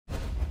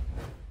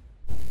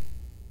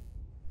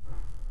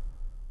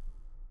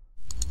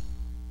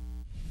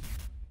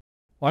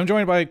Well, I'm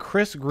joined by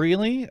Chris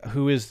Greeley,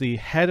 who is the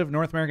head of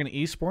North American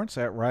Esports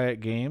at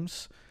Riot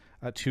Games,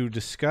 to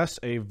discuss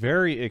a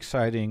very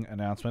exciting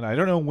announcement. I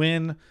don't know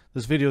when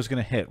this video is going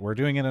to hit. We're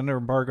doing it under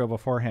embargo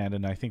beforehand,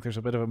 and I think there's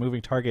a bit of a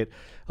moving target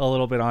a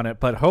little bit on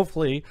it. But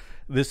hopefully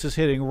this is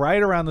hitting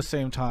right around the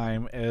same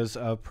time as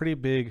a pretty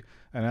big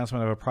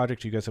announcement of a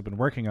project you guys have been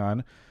working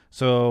on.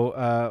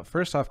 So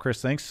first off,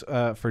 Chris, thanks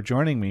for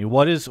joining me.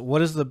 What is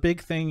the big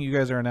thing you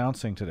guys are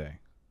announcing today?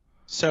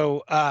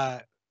 So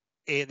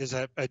it is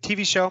a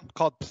TV show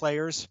called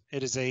Players.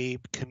 It is a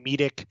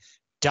comedic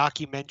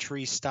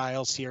documentary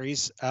style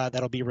series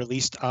that'll be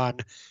released on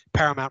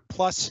Paramount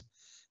Plus.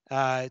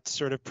 It's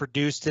sort of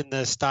produced in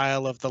the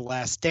style of The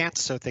Last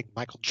Dance, so think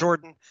Michael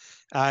Jordan.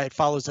 It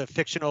follows a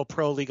fictional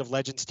pro League of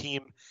Legends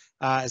team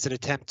as it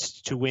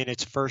attempts to win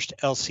its first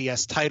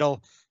LCS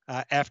title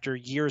after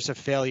years of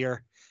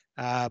failure.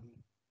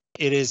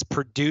 It is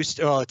produced.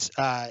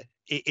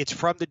 It's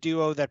from the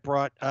duo that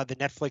brought the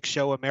Netflix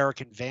show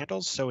American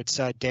Vandals. So it's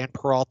Dan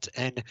Peralt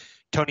and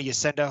Tony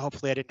Yacenda.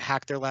 Hopefully I didn't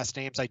hack their last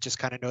names. I just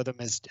kind of know them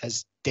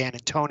as Dan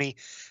and Tony.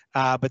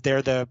 But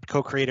they're the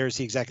co-creators,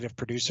 the executive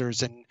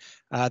producers, and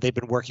they've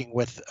been working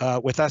with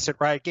us at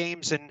Riot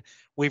Games. And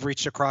we've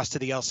reached across to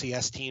the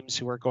LCS teams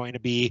who are going to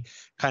be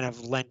kind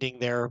of lending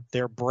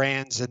their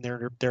brands and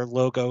their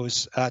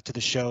logos to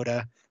the show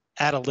to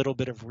add a little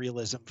bit of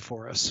realism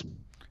for us.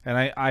 And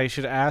I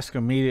should ask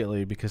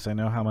immediately, because I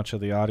know how much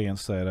of the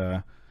audience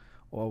that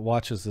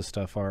watches this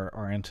stuff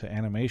are into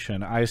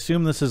animation. I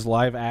assume this is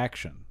live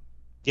action.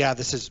 Yeah,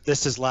 this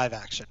is live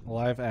action.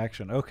 Live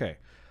action. Okay.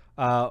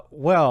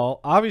 Well,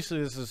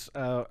 obviously this is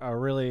a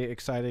really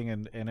exciting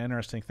and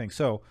interesting thing.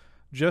 So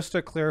just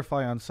to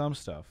clarify on some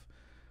stuff,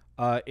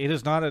 it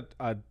is not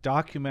a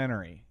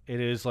documentary. It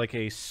is like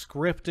a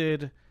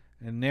scripted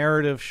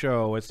narrative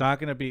show. It's not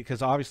going to be,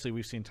 because obviously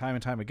we've seen time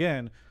and time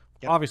again,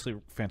 yep, obviously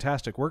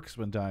fantastic work has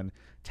been done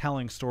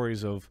telling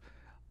stories of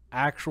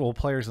actual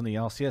players in the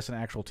LCS and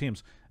actual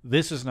teams.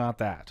 This is not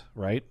that,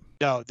 right?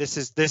 No, this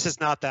is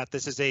not that.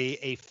 This is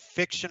a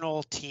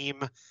fictional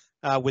team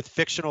with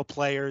fictional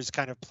players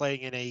kind of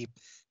playing in a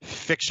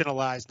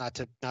fictionalized, not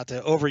to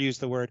overuse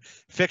the word,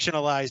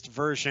 fictionalized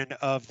version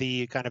of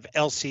the kind of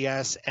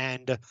LCS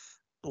and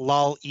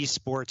LoL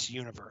esports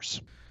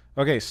universe.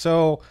 Okay,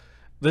 so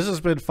this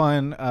has been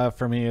fun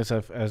for me as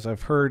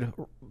I've heard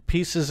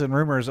pieces and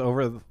rumors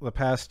over the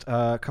past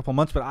couple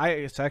months. But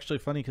it's actually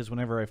funny because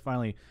whenever I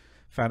finally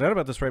found out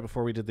about this right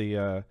before we did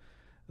the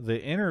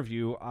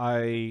interview,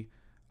 I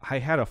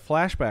had a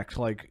flashback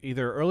to like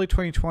either early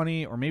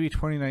 2020 or maybe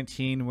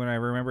 2019 when I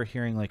remember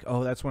hearing like,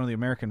 oh, that's one of the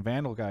American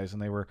Vandal guys,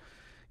 and they were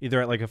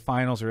either at like a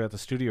finals or at the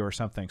studio or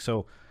something.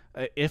 So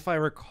if I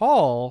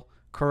recall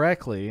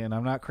correctly, and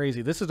I'm not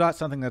crazy, this is not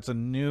something that's a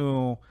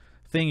new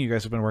thing you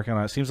guys have been working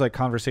on. It seems like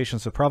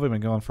conversations have probably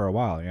been going for a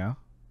while.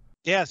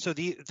 Yeah, so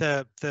the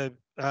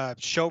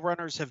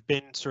showrunners have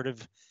been sort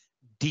of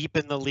deep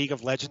in the League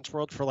of Legends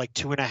world for like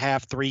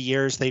 2.5, 3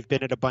 years. They've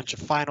been at a bunch of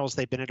finals.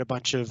 They've been at a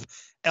bunch of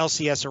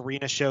LCS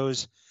arena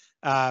shows.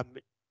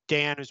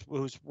 Dan,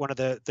 who's one of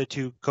the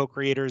two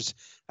co-creators,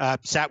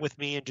 sat with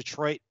me in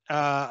Detroit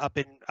up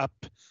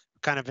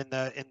kind of in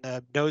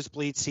the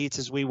nosebleed seats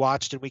as we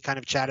watched, and we kind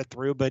of chatted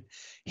through. But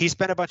he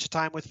spent a bunch of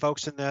time with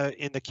folks in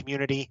the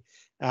community.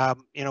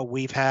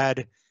 We've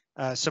had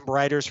some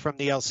writers from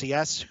the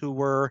LCS who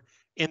were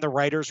in the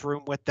writers'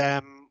 room with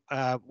them.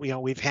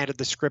 We've handed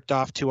the script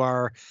off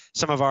to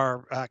some of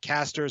our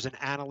casters and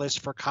analysts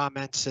for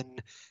comments,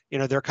 and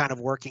they're kind of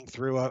working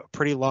through a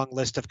pretty long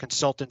list of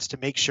consultants to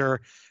make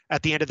sure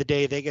at the end of the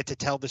day they get to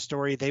tell the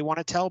story they want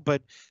to tell,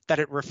 but that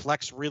it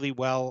reflects really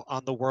well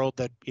on the world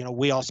that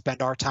we all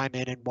spend our time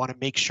in, and want to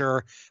make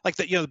sure, like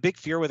the big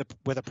fear with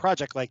a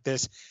project like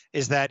this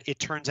is that it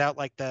turns out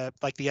like the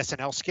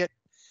SNL skit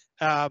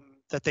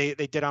that they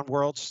did on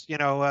Worlds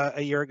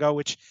a year ago,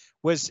 which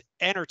was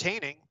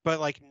entertaining, but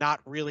like not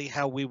really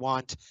how we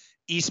want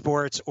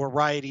esports or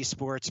Riot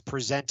esports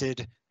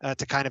presented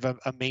to kind of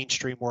a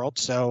mainstream world.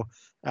 So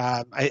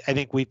I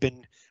think we've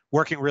been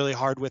working really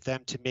hard with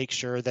them to make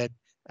sure that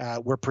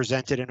we're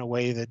presented in a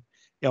way that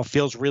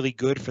feels really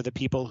good for the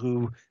people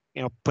who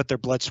put their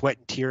blood, sweat,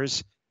 and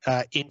tears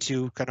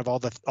into kind of all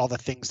the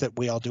things that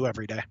we all do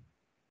every day.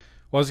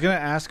 Well, I was going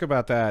to ask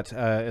about that,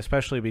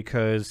 especially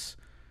because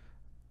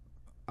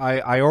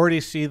I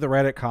already see the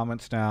Reddit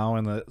comments now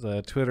and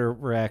the Twitter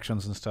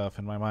reactions and stuff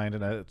in my mind,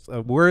 and it's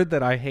a word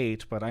that I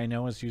hate, but I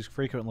know is used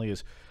frequently,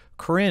 is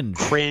cringe.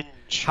 Cringe.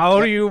 How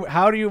do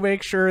you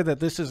make sure that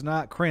this is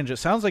not cringe? It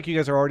sounds like you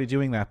guys are already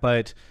doing that,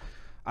 but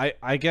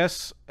I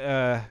guess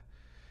with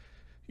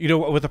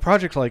a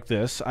project like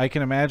this, I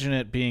can imagine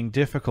it being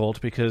difficult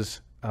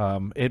because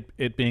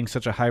it being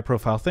such a high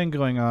profile thing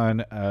going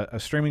on, a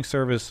streaming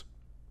service.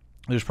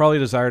 There's probably a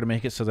desire to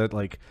make it so that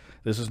like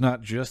this is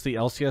not just the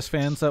LCS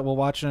fans that will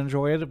watch and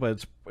enjoy it,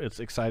 but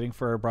it's exciting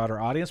for a broader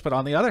audience. But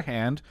on the other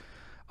hand,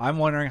 I'm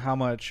wondering how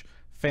much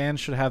fans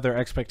should have their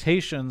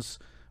expectations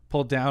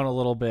pulled down a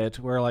little bit,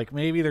 where like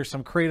maybe there's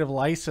some creative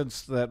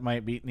license that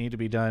might need to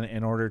be done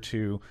in order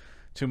to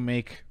to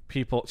make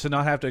people to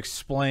not have to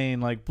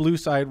explain like blue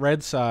side,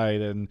 red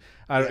side, and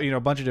a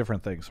bunch of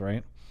different things,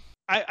 right?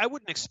 I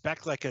wouldn't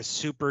expect like a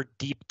super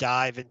deep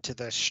dive into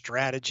the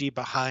strategy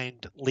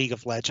behind League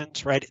of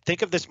Legends, right?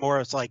 Think of this more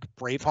as like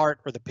Braveheart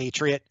or The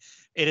Patriot.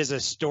 It is a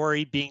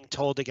story being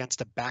told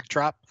against a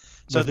backdrop.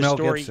 So With the Mel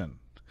story Gibson.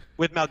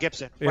 with Mel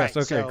Gibson, Yes, right?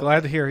 okay. So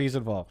Glad to hear he's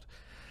involved.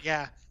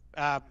 yeah,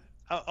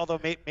 although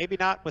maybe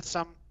not with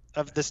some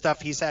of the stuff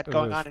he's had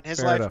going on in his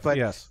Fair life, enough. but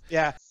Yes.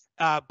 yeah.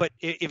 But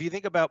if you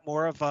think about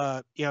more of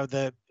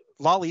the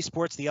LOL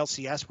esports, the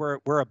LCS,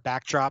 we're a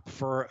backdrop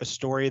for a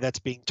story that's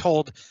being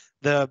told.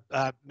 The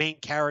main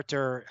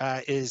character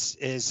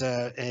is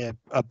a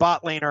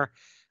bot laner.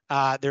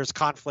 There's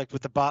conflict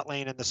with the bot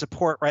lane and the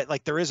support, right?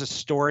 Like there is a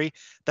story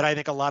that I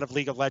think a lot of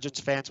League of Legends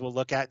fans will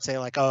look at and say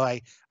like, oh,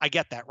 I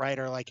get that, right?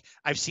 Or like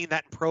I've seen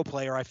that in pro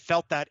play, or I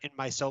felt that in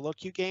my solo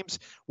queue games,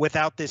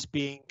 without this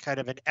being kind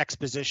of an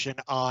exposition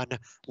on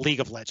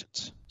League of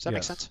Legends. Does that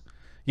make sense?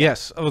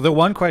 Yes. Oh, the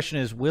one question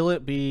is, will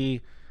it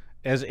be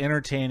as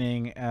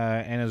entertaining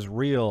and as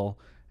real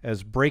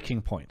as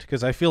Breaking Point?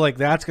 Because I feel like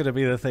that's going to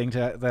be the thing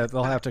that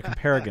they'll have to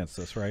compare against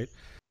this, right?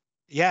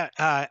 Yeah,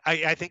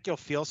 I think you'll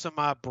feel some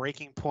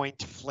Breaking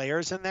Point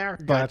flares in there.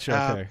 But,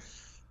 Gotcha.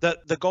 Okay.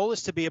 The goal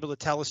is to be able to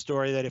tell a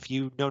story that if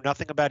you know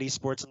nothing about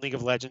esports and League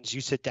of Legends,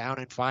 you sit down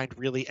and find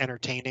really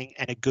entertaining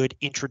and a good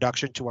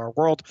introduction to our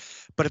world.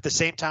 But at the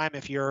same time,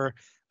 if you're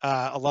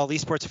a LoL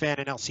esports fan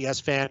and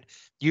LCS fan,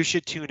 you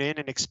should tune in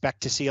and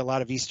expect to see a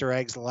lot of Easter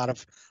eggs, a lot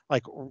of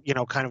like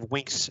kind of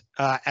winks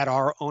at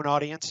our own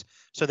audience,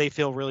 so they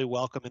feel really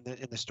welcome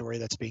in the story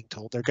that's being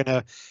told. They're going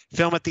to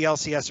film at the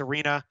LCS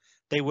arena.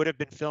 They would have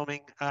been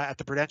filming at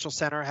the Prudential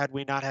Center had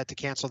we not had to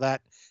cancel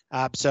that.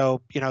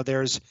 So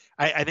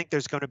I think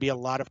there's going to be a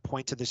lot of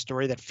points of the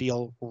story that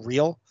feel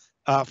real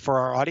for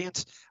our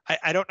audience.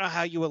 I don't know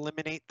how you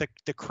eliminate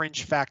the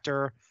cringe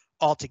factor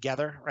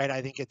altogether, right?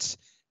 I think it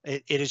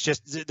is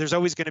just, there's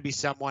always going to be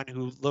someone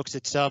who looks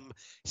at some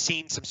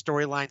scene, some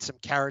storyline, some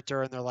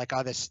character, and they're like,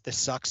 oh, this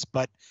sucks.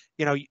 But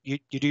you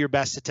do your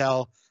best to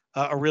tell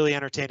a really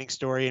entertaining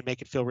story and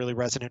make it feel really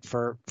resonant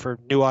for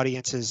new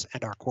audiences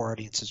and our core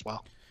audience as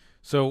well.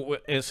 So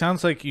it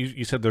sounds like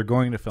you said they're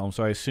going to film.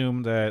 So I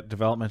assume that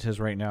development is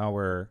right now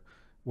where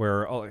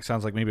it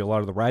sounds like maybe a lot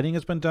of the writing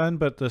has been done,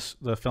 but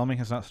the filming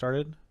has not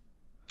started.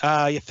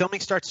 Yeah, filming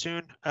starts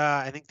soon.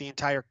 I think the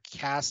entire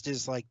cast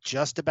is like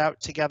just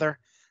about together.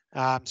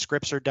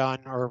 Scripts are done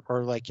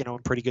or like in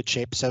pretty good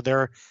shape. So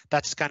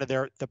that's kind of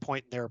the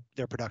point in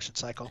their production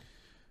cycle.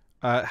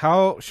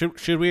 How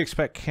should we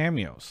expect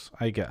cameos?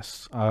 I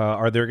guess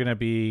are there going to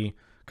be,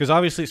 because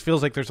obviously it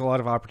feels like there's a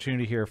lot of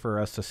opportunity here for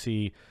us to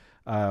see.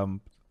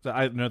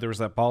 I know there was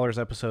that Ballers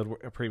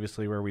episode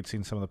previously where we'd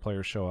seen some of the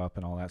players show up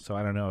and all that. So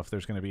I don't know if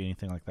there's going to be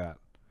anything like that.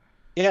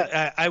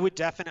 Yeah, I would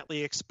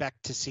definitely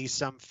expect to see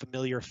some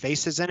familiar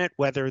faces in it,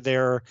 whether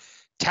they're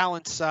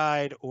talent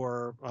side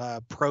or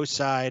pro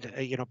side.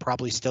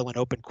 Probably still an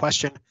open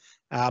question.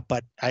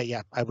 But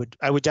I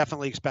would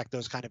definitely expect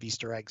those kind of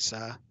Easter eggs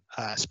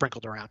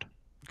sprinkled around.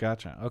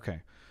 Gotcha.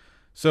 Okay.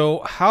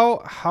 So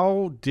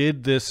how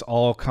did this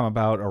all come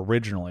about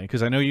originally?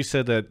 Because I know you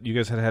said that you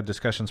guys had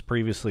discussions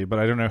previously, but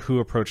I don't know who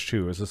approached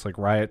who. Is this like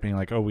Riot being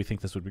like, oh, we think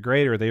this would be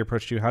great, or they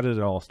approached you? How did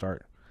it all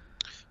start?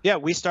 Yeah,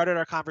 we started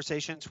our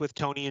conversations with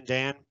Tony and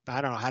Dan,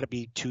 I don't know, how to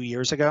be 2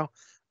 years ago.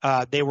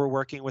 They were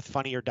working with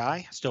Funny or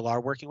Die, still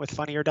are working with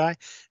Funny or Die.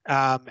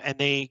 And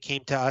they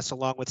came to us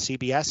along with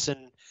CBS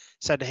and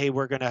said, hey,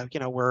 we're going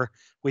to,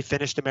 we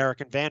finished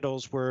American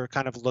Vandals. We're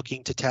kind of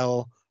looking to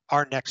tell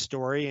our next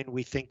story. And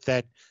we think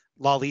that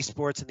LoL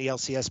esports and the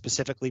LCS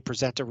specifically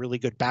present a really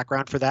good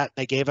background for that.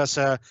 They gave us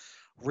a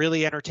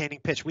really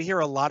entertaining pitch. We hear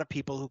a lot of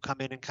people who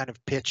come in and kind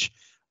of pitch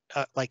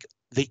like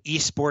the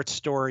esports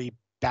story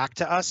back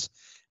to us,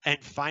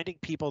 and finding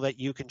people that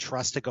you can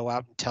trust to go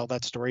out and tell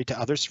that story to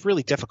others is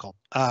really difficult.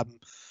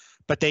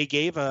 But they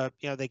gave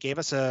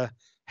us a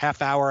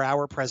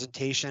hour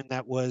presentation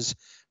that was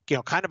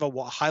kind of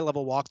a high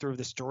level walkthrough of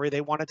the story they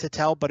wanted to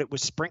tell, but it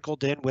was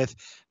sprinkled in with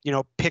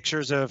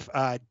pictures of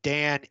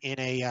Dan in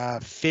a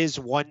Fizz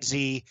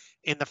onesie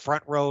in the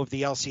front row of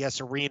the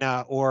LCS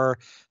arena, or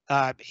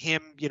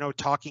him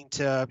talking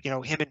to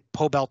him and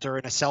Pobelter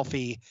in a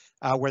selfie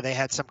where they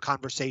had some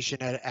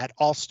conversation at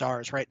All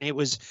Stars, right? And it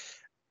was,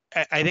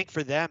 I think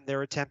for them,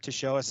 their attempt to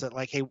show us that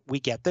like, hey, we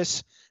get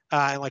this,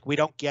 and like we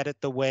don't get it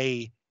the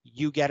way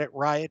you get it,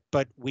 Riot,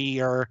 but we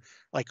are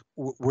like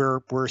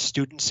we're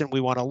students and we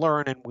want to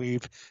learn, and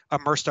we've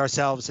immersed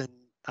ourselves in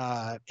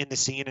the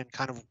scene and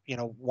kind of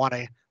want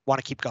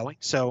to keep going.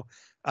 So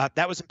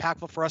that was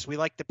impactful for us. We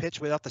liked the pitch.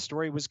 We thought the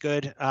story was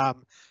good.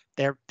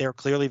 They're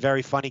clearly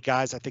very funny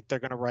guys. I think they're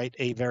going to write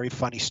a very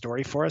funny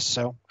story for us.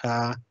 So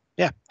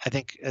yeah, I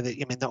think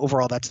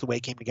overall that's the way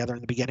it came together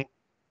in the beginning.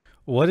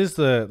 What is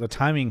the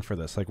timing for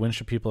this? Like, when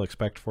should people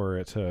expect for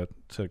it to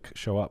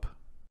show up?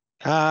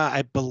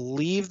 I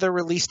believe the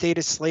release date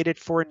is slated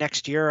for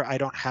next year. I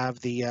don't have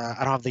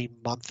the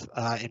month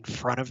in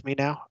front of me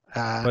now.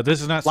 But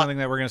this is not something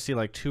that we're going to see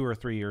like 2 or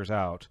 3 years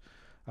out.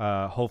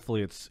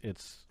 Hopefully, it's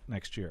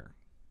next year.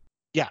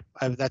 Yeah,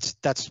 that's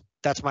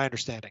That's my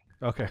understanding.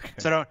 Okay.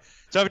 So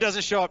if it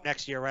doesn't show up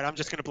next year, right? I'm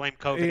just going to blame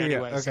COVID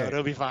anyway, so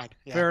it'll be fine.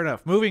 Yeah. Fair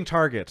enough. Moving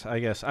target, I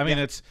guess. I mean,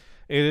 it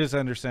is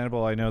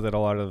understandable. I know that a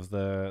lot of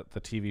the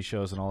TV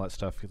shows and all that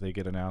stuff, they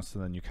get announced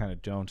and then you kind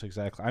of don't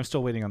exactly. I'm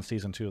still waiting on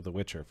season 2 of The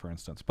Witcher, for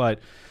instance. But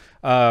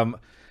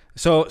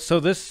so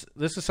this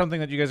is something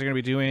that you guys are going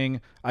to be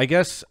doing. I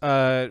guess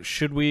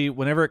should we,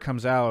 whenever it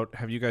comes out,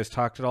 have you guys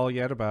talked at all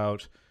yet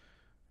about?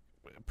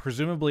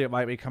 Presumably, it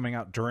might be coming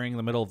out during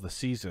the middle of the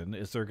season.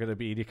 Is there going to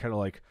be any kind of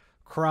like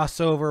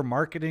crossover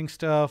marketing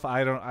stuff?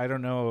 I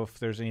don't know if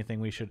there's anything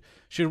we should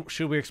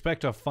we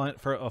expect a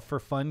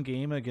fun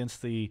game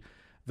against the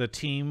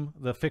team,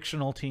 the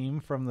fictional team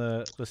from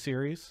the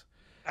series?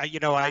 I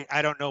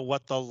don't know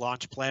what the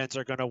launch plans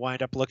are going to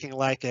wind up looking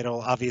like.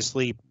 It'll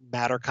obviously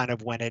matter kind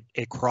of when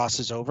it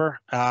crosses over.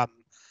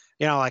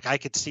 Like I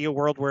could see a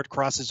world where it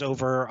crosses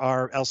over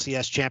our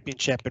LCS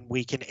championship and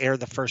we can air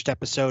the first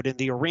episode in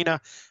the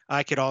arena.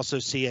 I could also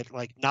see it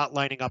like not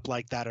lining up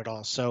like that at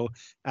all. So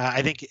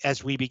I think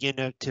as we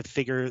begin to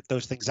figure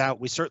those things out,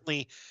 we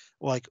certainly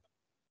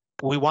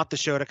we want the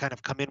show to kind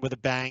of come in with a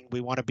bang. We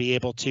want to be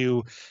able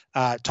to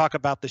talk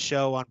about the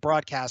show on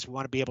broadcast. We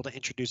want to be able to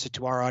introduce it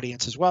to our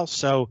audience as well.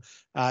 So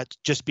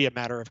just be a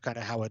matter of kind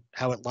of how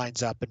it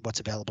lines up and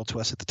what's available to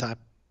us at the time.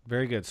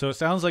 Very good. So it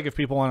sounds like if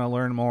people want to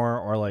learn more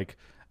or like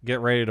get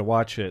ready to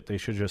watch it, they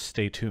should just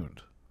stay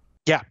tuned.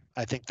 Yeah,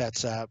 I think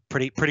that's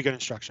pretty good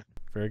instruction.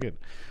 Very good.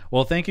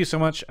 Well, thank you so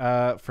much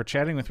for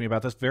chatting with me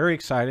about this. Very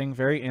exciting,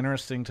 very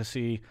interesting to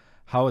see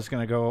how it's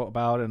going to go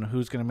about and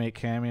who's going to make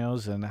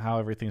cameos and how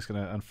everything's going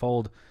to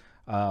unfold.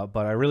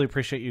 But I really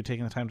appreciate you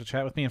taking the time to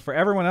chat with me. And for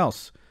everyone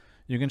else,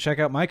 you can check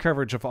out my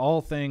coverage of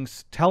all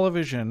things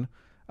television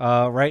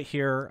right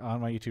here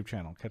on my YouTube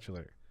channel. Catch you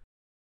later.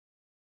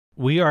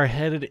 We are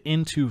headed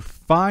into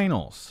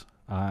finals,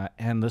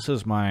 and this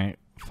is my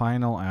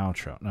final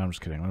outro. No, I'm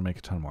just kidding. I'm going to make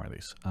a ton more of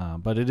these.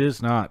 But it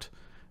is not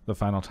the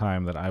final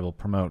time that I will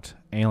promote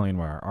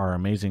Alienware, our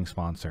amazing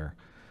sponsor.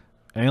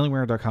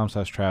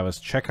 Alienware.com/Travis.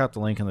 Check out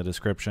the link in the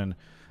description.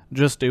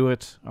 Just do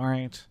it, all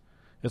right?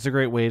 It's a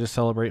great way to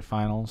celebrate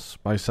finals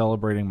by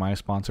celebrating my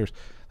sponsors.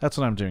 That's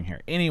what I'm doing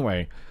here.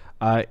 Anyway,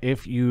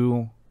 if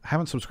you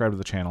haven't subscribed to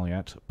the channel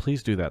yet,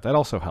 please do that. That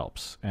also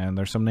helps. And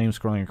there's some names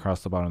scrolling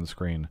across the bottom of the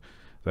screen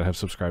that have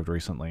subscribed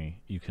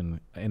recently. You can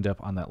end up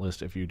on that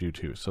list if you do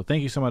too. So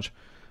thank you so much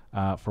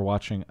for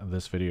watching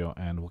this video,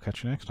 and we'll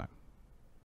catch you next time.